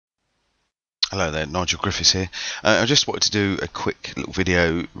Hello there, Nigel Griffiths here. I just wanted to do a quick little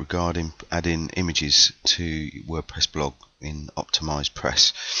video regarding adding images to WordPress blog in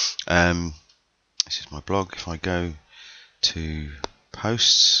OptimizePress. This is my blog. If I go to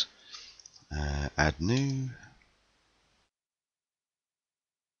posts, add new,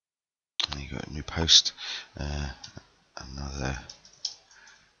 and you got a new post, another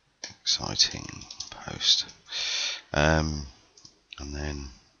exciting post, and then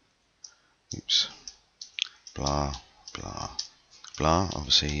oops, blah blah blah.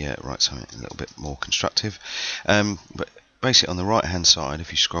 Obviously write something a little bit more constructive, but basically on the right hand side,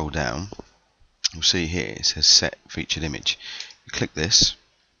 if you scroll down, you'll see here it says set featured image. You click this,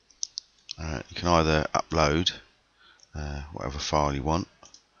 you can either upload whatever file you want.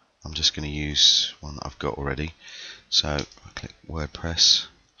 I'm just going to use one that I've got already, so I click WordPress.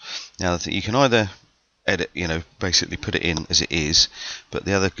 Now you can either edit, basically put it in as it is, but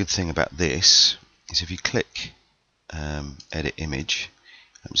the other good thing about this is if you click edit image,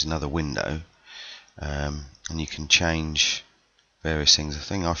 opens another window, and you can change various things. The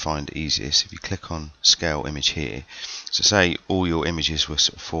thing I find easiest, if you click on scale image here, so say all your images were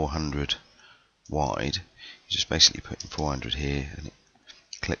sort of 400 wide, you just basically put in 400 here and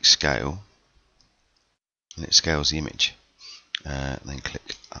click scale, and it scales the image. Then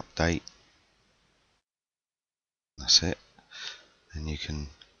click update. That's it. And you can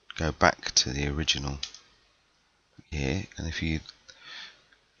go back to the original here, and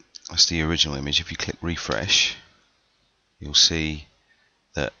that's the original image. If you click refresh, you'll see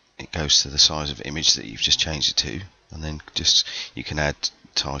that it goes to the size of image that you've just changed it to, and then you can add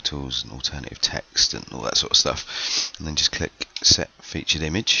titles and alternative text and all that sort of stuff, and then just click set featured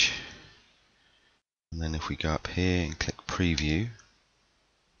image, and then if we go up here and click preview,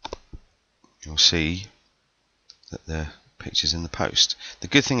 you'll see that the picture's in the post. The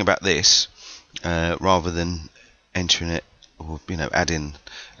good thing about this, rather than entering it or adding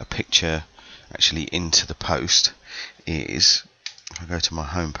a picture actually into the post, is if I go to my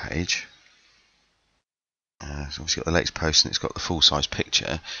home page, so it's got the latest post and it's got the full size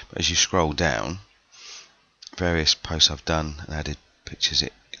picture, but as you scroll down, various posts I've done and added pictures,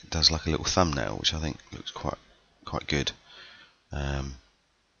 it does like a little thumbnail, which I think looks quite good,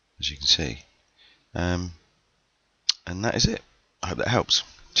 as you can see. And that is it. I hope that helps.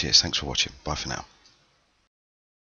 Cheers, thanks for watching. Bye for now.